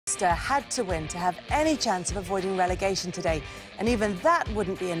Colchester had to win to have any chance of avoiding relegation today, and even that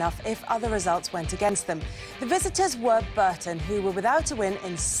wouldn't be enough if other results went against them. The visitors were Burton, who were without a win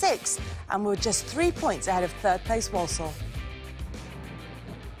in 6 and were just 3 points ahead of third-place Walsall.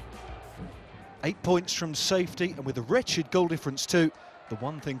 8 points from safety, and with a wretched goal difference too. The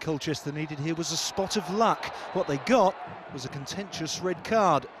one thing Colchester needed here was a spot of luck. What they got was a contentious red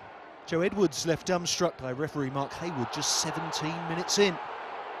card. Joe Edwards left dumbstruck by referee Mark Haywood just 17 minutes in.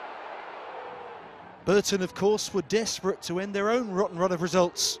 Burton, of course, were desperate to end their own rotten run of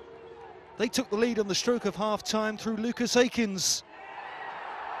results. They took the lead on the stroke of half-time through Lucas Akins.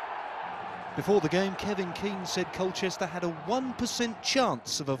 Before the game, Kevin Keane said Colchester had a 1%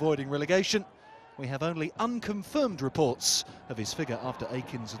 chance of avoiding relegation. We have only unconfirmed reports of his figure after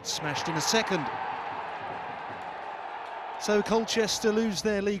Akins had smashed in a second. So Colchester lose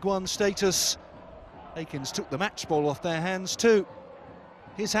their League One status. Akins took the match ball off their hands too.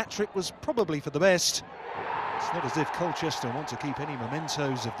 His hat-trick was probably for the best. It's not as if Colchester want to keep any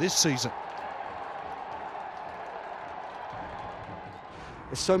mementos of this season.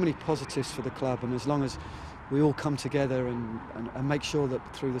 There's so many positives for the club, and as long as we all come together and make sure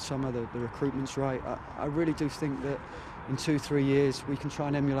that through the summer the recruitment's right, I really do think that in 2-3 years we can try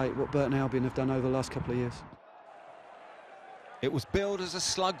and emulate what Burton Albion have done over the last couple of years. It was billed as a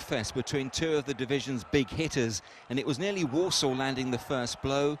slugfest between two of the division's big hitters, and it was nearly Walsall landing the first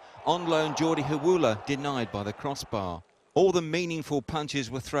blow. On loan, Geordie Hawula denied by the crossbar. All the meaningful punches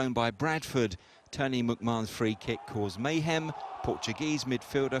were thrown by Bradford. Tony McMahon's free kick caused mayhem. Portuguese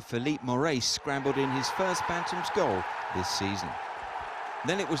midfielder Felipe Moraes scrambled in his first Bantam's goal this season.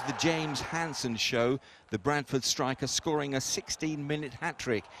 Then it was the James Hansen show, the Bradford striker scoring a 16-minute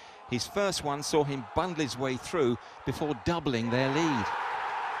hat-trick. His first one saw him bundle his way through before doubling their lead.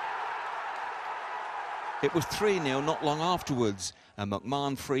 It was 3-0 not long afterwards. A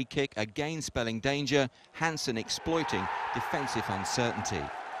McMahon free kick, again spelling danger, Hansen exploiting defensive uncertainty.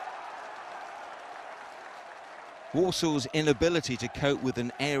 Walsall's inability to cope with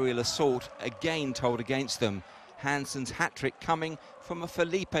an aerial assault again told against them. Hansen's hat-trick coming from a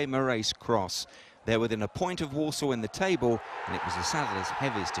Felipe Moraes cross. They're within a point of Walsall in the table, and it was the Saddlers'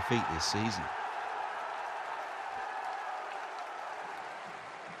 heaviest defeat this season.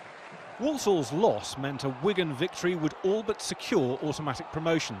 Walsall's loss meant a Wigan victory would all but secure automatic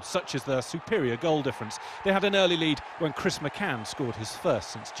promotion, such as their superior goal difference. They had an early lead when Chris McCann scored his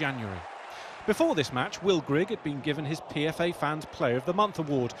first since January. Before this match, Will Grigg had been given his PFA Fans Player of the Month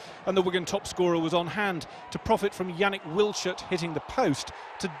award, and the Wigan top scorer was on hand to profit from Yannick Wilshut hitting the post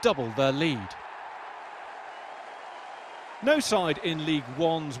to double their lead. No side in League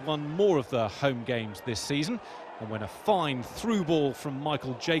One's won more of their home games this season, and when a fine through ball from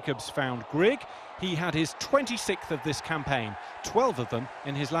Michael Jacobs found Grigg, he had his 26th of this campaign, 12 of them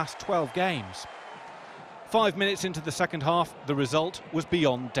in his last 12 games. 5 minutes into the second half, the result was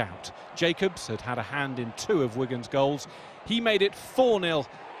beyond doubt. Jacobs had had a hand in 2 of Wigan's goals. He made it 4-0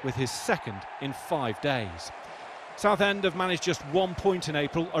 with his second in 5 days. Southend have managed just 1 point in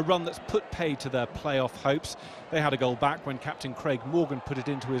April, a run that's put paid to their playoff hopes. They had a goal back when captain Craig Morgan put it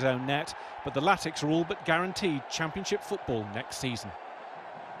into his own net, but the Latics are all but guaranteed Championship football next season.